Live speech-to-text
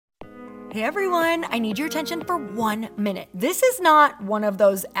Hey everyone, I need your attention for 1 minute. This is not one of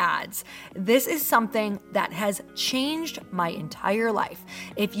those ads. This is something that has changed my entire life.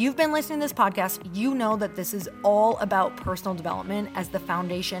 If you've been listening to this podcast, you know that this is all about personal development as the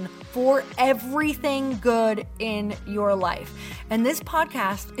foundation for everything good in your life. And this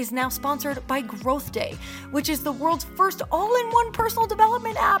podcast is now sponsored by Growth Day, which is the world's first all-in-one personal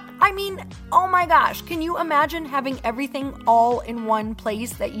development app. I mean, oh my gosh, can you imagine having everything all in one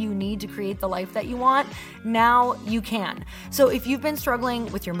place that you need to create the life that you want? Now you can. So if you've been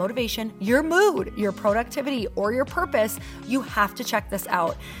struggling with your motivation, your mood, your productivity, or your purpose, you have to check this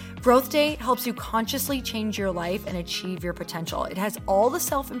out. Growth Day helps you consciously change your life and achieve your potential. It has all the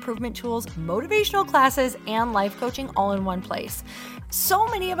self-improvement tools, motivational classes, and life coaching all in one place. So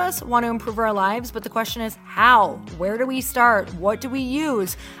many of us want to improve our lives, but the question is how? Where do we start? What do we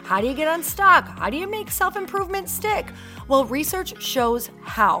use? How do you get unstuck? How do you make self-improvement stick? Well, research shows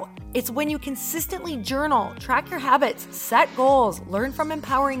how. It's when you consistently journal, track your habits, set goals, learn from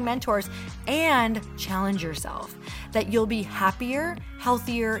empowering mentors, and challenge yourself that you'll be happier,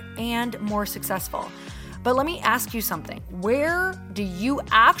 healthier, and more successful. But let me ask you something. Where do you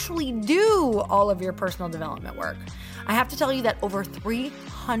actually do all of your personal development work? I have to tell you that over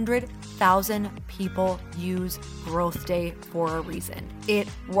 300,000 people use Growth Day for a reason. It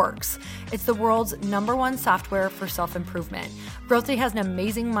works. It's the world's #1 software for self-improvement. Growth Day has an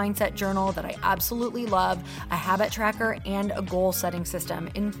amazing mindset journal that I absolutely love, a habit tracker, and a goal-setting system.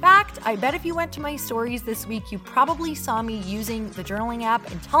 In fact, I bet if you went to my stories this week, you probably saw me using the journaling app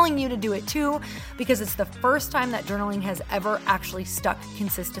and telling you to do it too, because it's the first time that journaling has ever actually stuck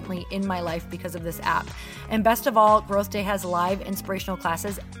consistently in my life because of this app. And best of all, Growth Day has live inspirational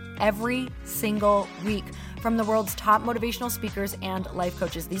classes every single week from the world's top motivational speakers and life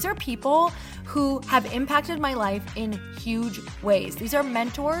coaches. These are people who have impacted my life in huge ways. These are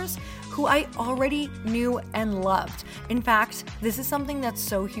mentors who I already knew and loved. In fact, this is something that's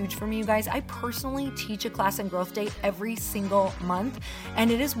so huge for me, you guys. I personally teach a class in Growth Day every single month,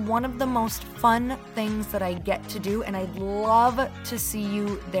 and it is one of the most fun things that I get to do, and I'd love to see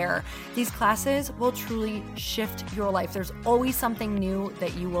you there. These classes will truly shift your life. There's always something new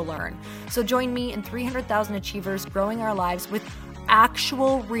that you will learn. So join me and 300,000 achievers growing our lives with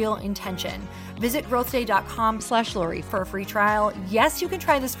actual real intention. Visit growthday.com/Lori for a free trial. Yes, you can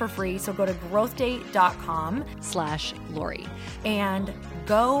try this for free. So go to growthday.com/Lori and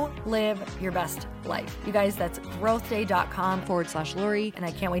go live your best life. You guys, that's growthday.com/Lori. And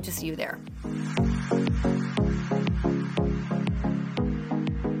I can't wait to see you there.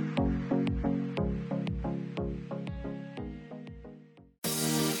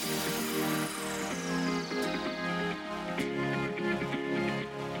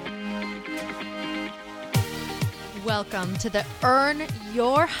 Welcome to the Earn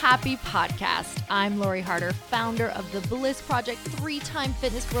Your Happy podcast. I'm Lori Harder, founder of The Bliss Project, 3-time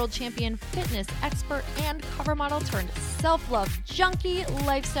fitness world champion, fitness expert, and cover model turned self-love junkie,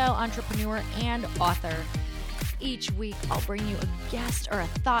 lifestyle entrepreneur, and author. Each week, I'll bring you a guest or a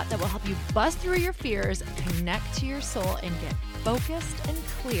thought that will help you bust through your fears, connect to your soul, and get focused and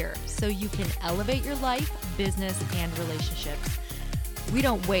clear so you can elevate your life, business, and relationships. We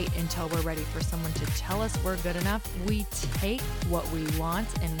don't wait until we're ready for someone to tell us we're good enough. We take what we want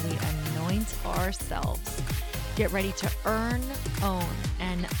and we anoint ourselves. Get ready to earn, own,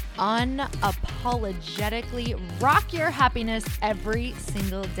 and unapologetically rock your happiness every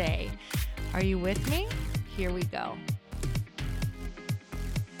single day. Are you with me? Here we go.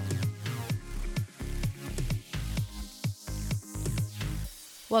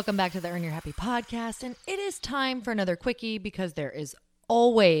 Welcome back to the Earn Your Happy podcast, and it is time for another quickie because there is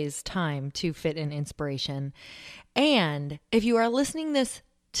always time to fit in inspiration. And if you are listening this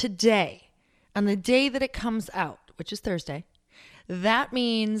today, on the day that it comes out, which is Thursday, that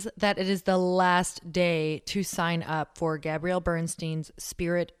means that it is the last day to sign up for Gabrielle Bernstein's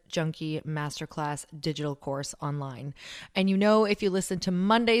Spirit Junkie Masterclass digital course online. And you know, if you listen to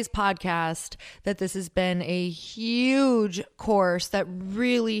Monday's podcast, that this has been a huge course that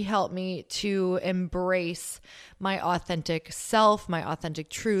really helped me to embrace my authentic self, my authentic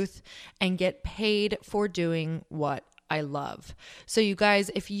truth, and get paid for doing what I love. So you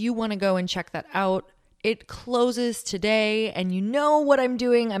guys, if you want to go and check that out, it closes today, and you know what I'm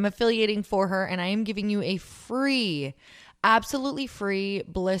doing. I'm affiliating for her, and I am giving you a free, absolutely free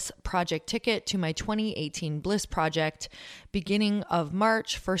Bliss Project ticket to my 2018 Bliss Project, beginning of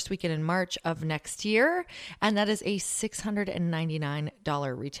March, first weekend in March of next year. And that is a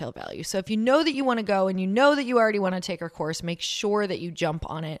 $699 retail value. So if you know that you want to go and you know that you already want to take our course, make sure that you jump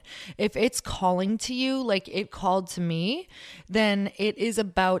on it. If it's calling to you like it called to me, then it is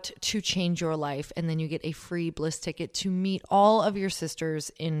about to change your life. And then you get a free Bliss ticket to meet all of your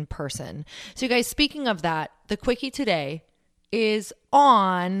sisters in person. So you guys, speaking of that, the quickie today is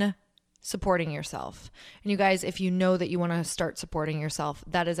on supporting yourself. And you guys, if you know that you want to start supporting yourself,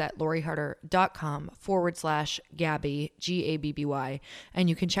 that is at loriharder.com/Gabby, Gabby. And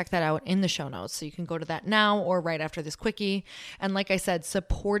you can check that out in the show notes. So you can go to that now or right after this quickie. And like I said,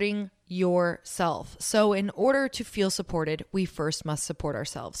 supporting yourself. So in order to feel supported, we first must support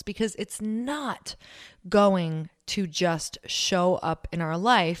ourselves, because it's not going to just show up in our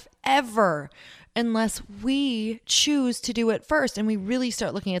life ever unless we choose to do it first and we really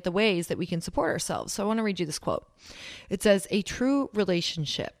start looking at the ways that we can support ourselves. So I want to read you this quote. It says, "A true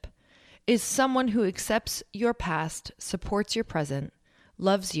relationship is someone who accepts your past, supports your present,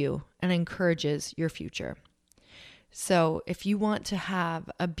 loves you, and encourages your future." So if you want to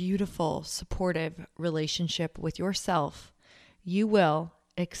have a beautiful, supportive relationship with yourself, you will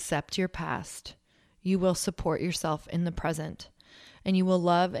accept your past, you will support yourself in the present, and you will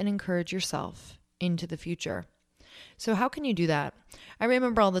love and encourage yourself into the future. So how can you do that? I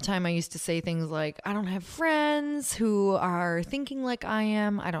remember all the time I used to say things like, I don't have friends who are thinking like I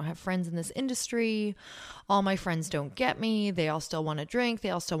am. I don't have friends in this industry. All my friends don't get me. They all still want to drink. They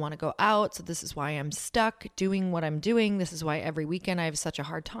all still want to go out. So this is why I'm stuck doing what I'm doing. This is why every weekend I have such a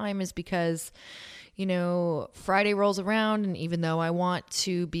hard time, is because, you know, Friday rolls around, and even though I want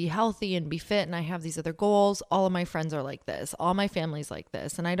to be healthy and be fit and I have these other goals, all of my friends are like this. All my family's like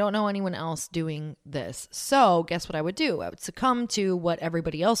this. And I don't know anyone else doing this. So guess what I would do? I would succumb to what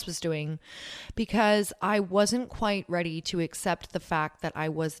everybody else was doing, because I wasn't quite ready to accept the fact that I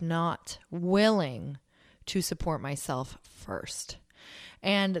was not willing to support myself first.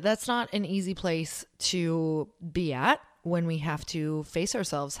 And that's not an easy place to be at when we have to face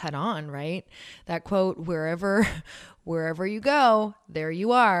ourselves head on, right? That quote, wherever you go, there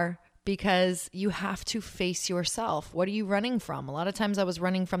you are, because you have to face yourself. What are you running from? A lot of times I was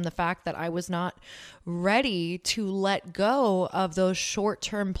running from the fact that I was not ready to let go of those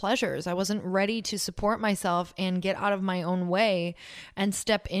short-term pleasures. I wasn't ready to support myself and get out of my own way and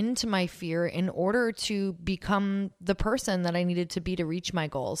step into my fear in order to become the person that I needed to be to reach my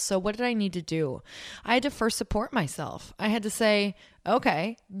goals. So what did I need to do? I had to first support myself. I had to say,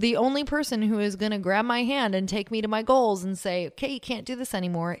 okay, the only person who is going to grab my hand and take me to my goals and say, okay, you can't do this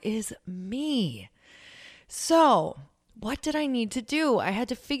anymore, is me. So what did I need to do? I had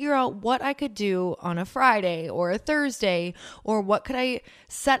to figure out what I could do on a Friday or a Thursday, or what could I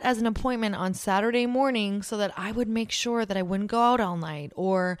set as an appointment on Saturday morning so that I would make sure that I wouldn't go out all night,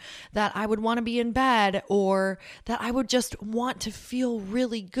 or that I would want to be in bed, or that I would just want to feel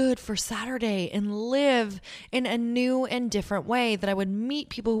really good for Saturday and live in a new and different way, that I would meet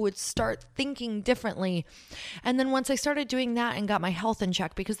people who would start thinking differently. And then once I started doing that and got my health in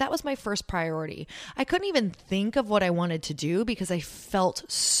check, because that was my first priority, I couldn't even think of what I wanted to do because I felt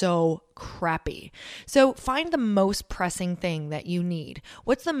so crappy. So find the most pressing thing that you need.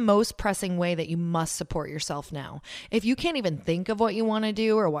 What's the most pressing way that you must support yourself now? If you can't even think of what you want to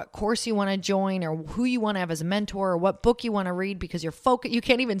do, or what course you want to join, or who you want to have as a mentor, or what book you want to read because you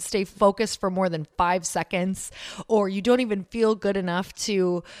can't even stay focused for more than 5 seconds, or you don't even feel good enough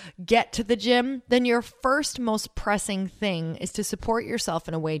to get to the gym, then your first most pressing thing is to support yourself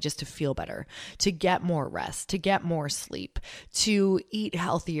in a way just to feel better, to get more rest, to get more sleep, to eat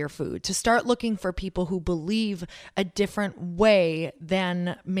healthier food, to start looking for people who believe a different way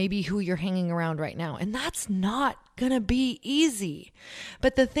than maybe who you're hanging around right now. And that's not going to be easy.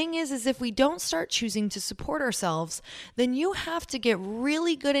 But the thing is if we don't start choosing to support ourselves, then you have to get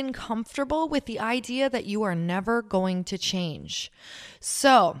really good and comfortable with the idea that you are never going to change.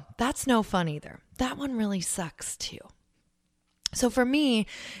 So that's no fun either. That one really sucks too. So for me,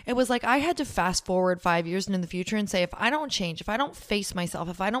 it was like I had to fast forward 5 years into the future and say, if I don't change, if I don't face myself,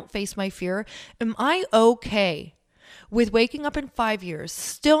 if I don't face my fear, am I okay with waking up in 5 years,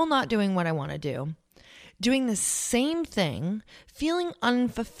 still not doing what I want to do, doing the same thing, feeling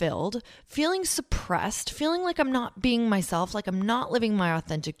unfulfilled, feeling suppressed, feeling like I'm not being myself, like I'm not living my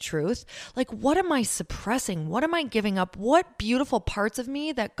authentic truth? Like, what am I suppressing? What am I giving up? What beautiful parts of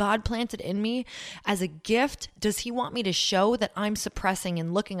me that God planted in me as a gift does He want me to show that I'm suppressing,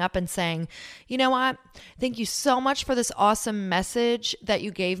 and looking up and saying, you know what? Thank you so much for this awesome message that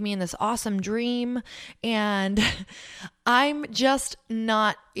you gave me and this awesome dream. And I'm just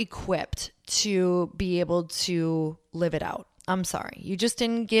not equipped to be able to live it out. I'm sorry. You just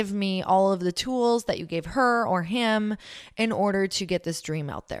didn't give me all of the tools that you gave her or him in order to get this dream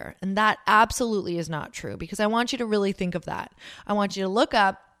out there. And that absolutely is not true, because I want you to really think of that. I want you to look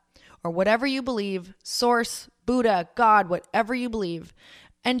up, or whatever you believe, source, Buddha, God, whatever you believe,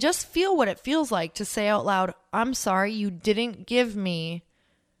 and just feel what it feels like to say out loud, I'm sorry, you didn't give me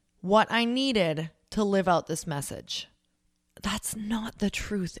what I needed to live out this message. That's not the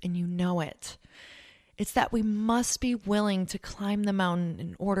truth, and you know it. It's that we must be willing to climb the mountain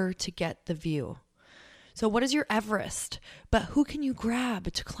in order to get the view. So what is your Everest? But who can you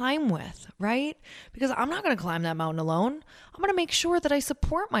grab to climb with, right? Because I'm not going to climb that mountain alone. I'm going to make sure that I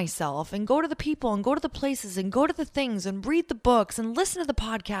support myself and go to the people and go to the places and go to the things and read the books and listen to the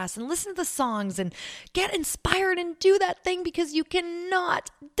podcasts and listen to the songs and get inspired and do that thing, because you cannot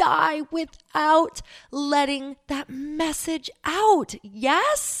die without letting that message out.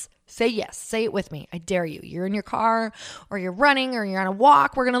 Yes? Say yes. Say it with me. I dare you. You're in your car or you're running or you're on a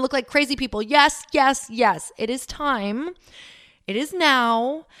walk. We're going to look like crazy people. Yes, yes, yes. It is time. It is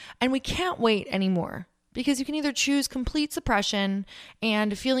now. And we can't wait anymore, because you can either choose complete suppression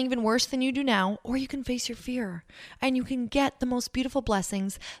and feeling even worse than you do now, or you can face your fear and you can get the most beautiful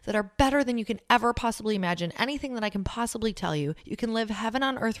blessings that are better than you can ever possibly imagine. Anything that I can possibly tell you. You can live heaven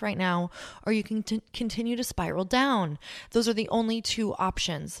on earth right now, or you can continue to spiral down. Those are the only two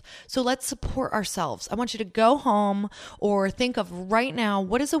options. So let's support ourselves. I want you to go home or think of right now,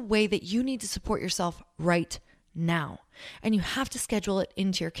 what is a way that you need to support yourself right now? And you have to schedule it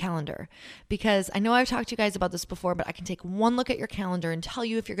into your calendar, because I know I've talked to you guys about this before, but I can take one look at your calendar and tell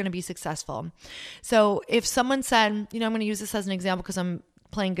you if you're going to be successful. So if someone said, I'm going to use this as an example because I'm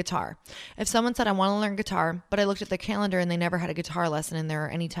playing guitar. If someone said, I want to learn guitar, but I looked at their calendar and they never had a guitar lesson in there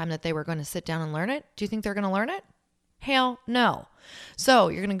any time that they were going to sit down and learn it, do you think they're going to learn it? Hell no. So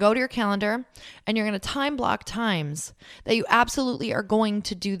you're going to go to your calendar and you're going to time block times that you absolutely are going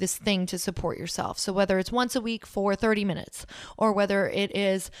to do this thing to support yourself. So whether it's once a week for 30 minutes, or whether it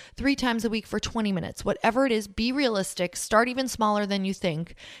is 3 times a week for 20 minutes, whatever it is, be realistic, start even smaller than you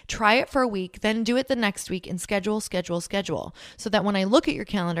think, try it for a week, then do it the next week, and schedule. So that when I look at your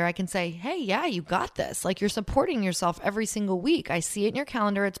calendar, I can say, hey, yeah, you got this. Like, you're supporting yourself every single week. I see it in your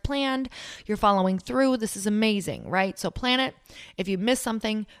calendar. It's planned. You're following through. This is amazing, right? So plan it. If you miss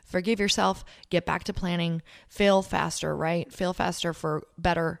something, forgive yourself, get back to planning, fail faster, right? Fail faster for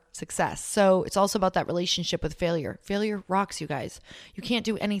better success. So it's also about that relationship with failure. Failure rocks, you guys. You can't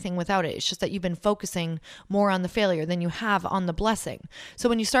do anything without it. It's just that you've been focusing more on the failure than you have on the blessing. So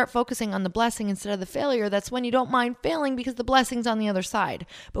when you start focusing on the blessing instead of the failure, that's when you don't mind failing, because the blessing's on the other side.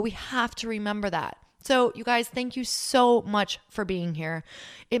 But we have to remember that. So you guys, thank you so much for being here.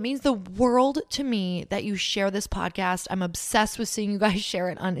 It means the world to me that you share this podcast. I'm obsessed with seeing you guys share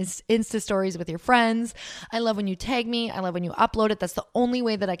it on Insta stories with your friends. I love when you tag me. I love when you upload it. That's the only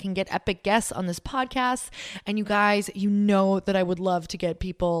way that I can get epic guests on this podcast. And you guys, you know that I would love to get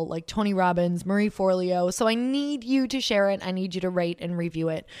people like Tony Robbins, Marie Forleo. So I need you to share it. I need you to rate and review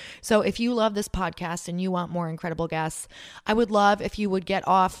it. So if you love this podcast and you want more incredible guests, I would love if you would get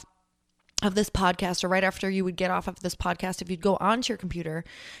off of this podcast, or right after you would get off of this podcast, if you'd go onto your computer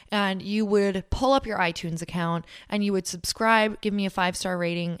and you would pull up your iTunes account and you would subscribe, give me a 5-star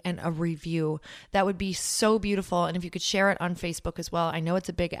rating and a review. That would be so beautiful. And if you could share it on Facebook as well. I know it's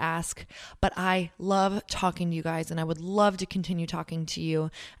a big ask, but I love talking to you guys and I would love to continue talking to you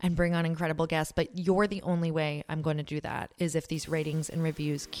and bring on incredible guests. But you're the only way I'm going to do that is if these ratings and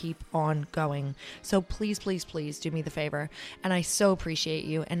reviews keep on going. So please, please, please do me the favor. And I so appreciate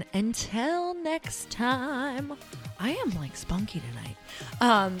you. And until next time, I am like spunky tonight.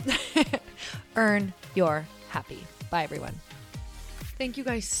 Earn your happy. Bye, everyone. Thank you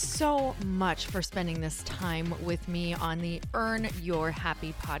guys so much for spending this time with me on the Earn Your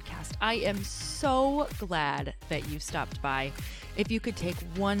Happy podcast. I am so glad that you stopped by. If you could take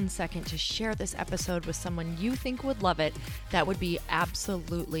 1 second to share this episode with someone you think would love it, that would be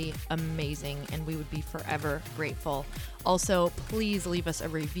absolutely amazing, and we would be forever grateful. Also, please leave us a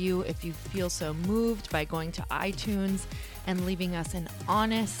review if you feel so moved by going to iTunes and leaving us an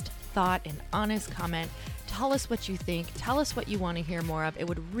honest thought, an honest comment. Tell us what you think. Tell us what you want to hear more of. It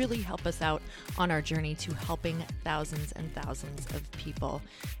would really help us out on our journey to helping thousands and thousands of people.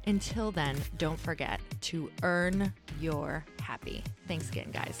 Until then, don't forget to earn your happy. Thanks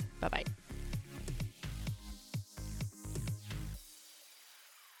again, guys. Bye-bye.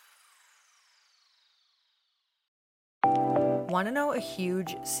 Want to know a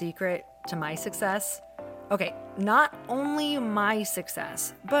huge secret to my success? Okay, not only my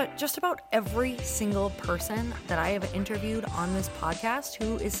success, but just about every single person that I have interviewed on this podcast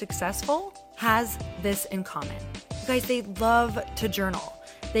who is successful has this in common. You guys, they love to journal.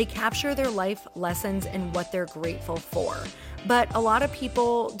 They capture their life lessons and what they're grateful for. But a lot of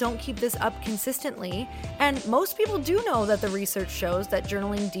people don't keep this up consistently, and most people do know that the research shows that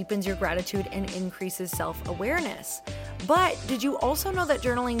journaling deepens your gratitude and increases self-awareness. But did you also know that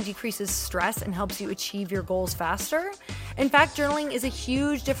journaling decreases stress and helps you achieve your goals faster? In fact, journaling is a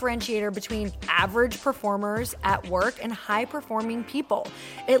huge differentiator between average performers at work and high-performing people.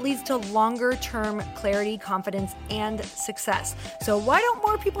 It leads to longer-term clarity, confidence, and success. So why don't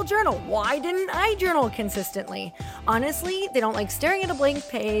more people journal? Why didn't I journal consistently? Honestly, they don't like staring at a blank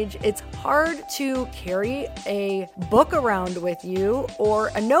page. It's hard to carry a book around with you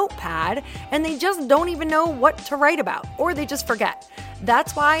or a notepad, and they just don't even know what to write about, or they just forget.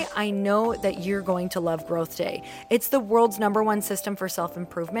 That's why I know that you're going to love Growth Day. It's the world's #1 system for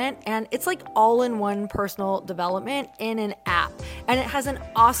self-improvement, and it's like all-in-one personal development in an app. And it has an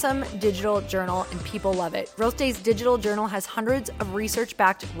awesome digital journal, and people love it. Growth Day's digital journal has hundreds of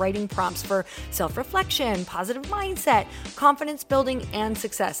research-backed writing prompts for self-reflection, positive mindset, confidence building, and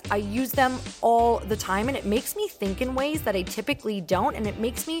success. I use them all the time, and it makes me think in ways that I typically don't, and it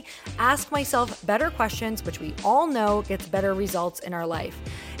makes me ask myself better questions, which we all know gets better results in our life.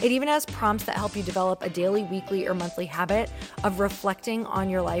 It even has prompts that help you develop a daily, weekly, or monthly habit of reflecting on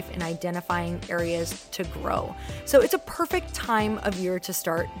your life and identifying areas to grow. So it's a perfect time of year to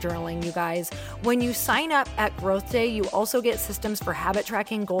start journaling, you guys. When you sign up at Growth Day, you also get systems for habit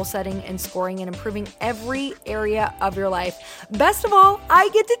tracking, goal setting, and scoring, and improving every area of your life. Best of all, I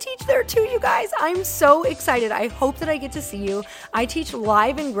get to teach there too, you guys. I'm so excited. I hope that I get to see you. I teach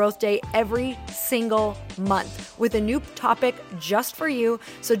live in Growth Day every single month with a new topic just for you.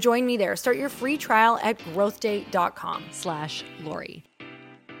 So join me there. Start your free trial at growthday.com/Lori.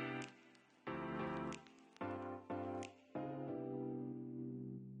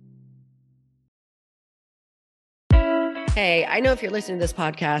 Hey, I know if you're listening to this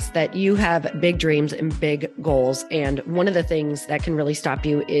podcast that you have big dreams and big goals. And one of the things that can really stop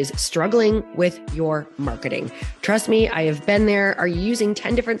you is struggling with your marketing. Trust me, I have been there. Are you using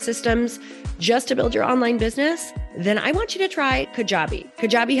 10 different systems just to build your online business? Then I want you to try Kajabi.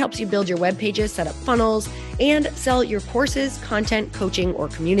 Kajabi helps you build your web pages, set up funnels, and sell your courses, content, coaching, or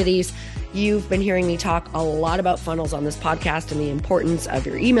communities. You've been hearing me talk a lot about funnels on this podcast and the importance of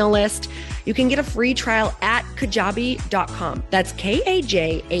your email list. You can get a free trial at kajabi.com. That's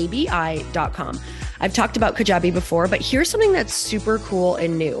Kajabi.com. I've talked about Kajabi before, but here's something that's super cool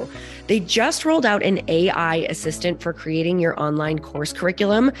and new. They just rolled out an AI assistant for creating your online course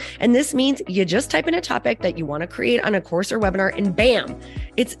curriculum. And this means you just type in a topic that you want to create on a course or webinar, and bam,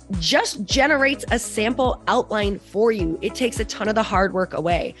 it just generates a sample outline for you. It takes a ton of the hard work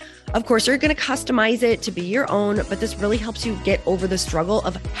away. Of course, you're going to customize it to be your own, but this really helps you get over the struggle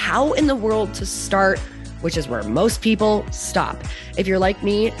of how in the world to start, which is where most people stop. If you're like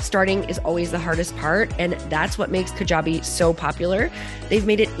me, starting is always the hardest part, and that's what makes Kajabi so popular. They've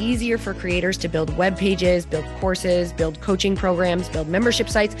made it easier for creators to build web pages, build courses, build coaching programs, build membership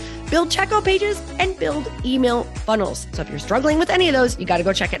sites, build checkout pages, and build email funnels. So if you're struggling with any of those, you got to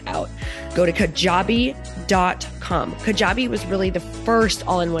go check it out. Go to Kajabi.com. Kajabi was really the first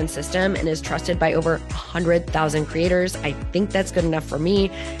all-in-one system and is trusted by over 100,000 creators. I think that's good enough for me.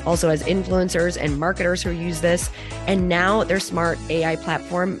 Also has influencers and marketers who use this. And now their smart AI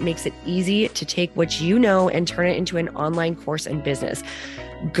platform makes it easy to take what you know and turn it into an online course and business.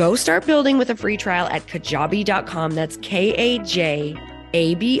 Go start building with a free trial at Kajabi.com. That's Kajabi.com.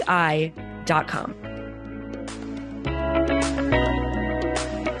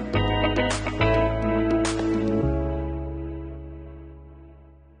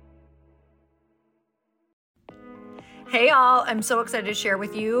 Hey all, I'm so excited to share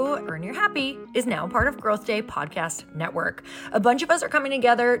with you, Earn Your Happy is now part of Growth Day Podcast Network. A bunch of us are coming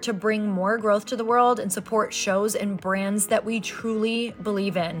together to bring more growth to the world and support shows and brands that we truly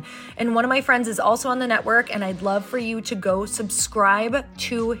believe in. And one of my friends is also on the network, and I'd love for you to go subscribe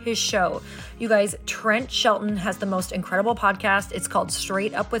to his show. You guys, Trent Shelton has the most incredible podcast. It's called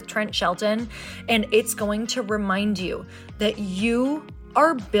Straight Up with Trent Shelton, and it's going to remind you that you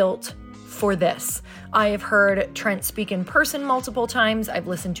are built for this. I have heard Trent speak in person multiple times. I've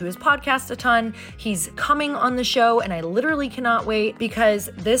listened to his podcast a ton. He's coming on the show, and I literally cannot wait because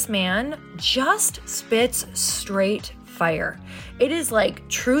this man just spits straight fire. It is like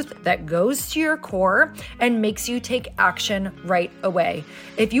truth that goes to your core and makes you take action right away.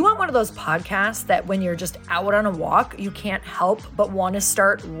 If you want one of those podcasts that when you're just out on a walk, you can't help but want to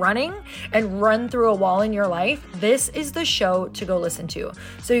start running and run through a wall in your life, this is the show to go listen to.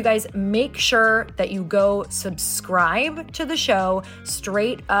 So you guys make sure that you go subscribe to the show,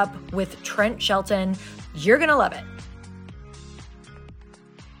 Straight Up with Trent Shelton. You're going to love it.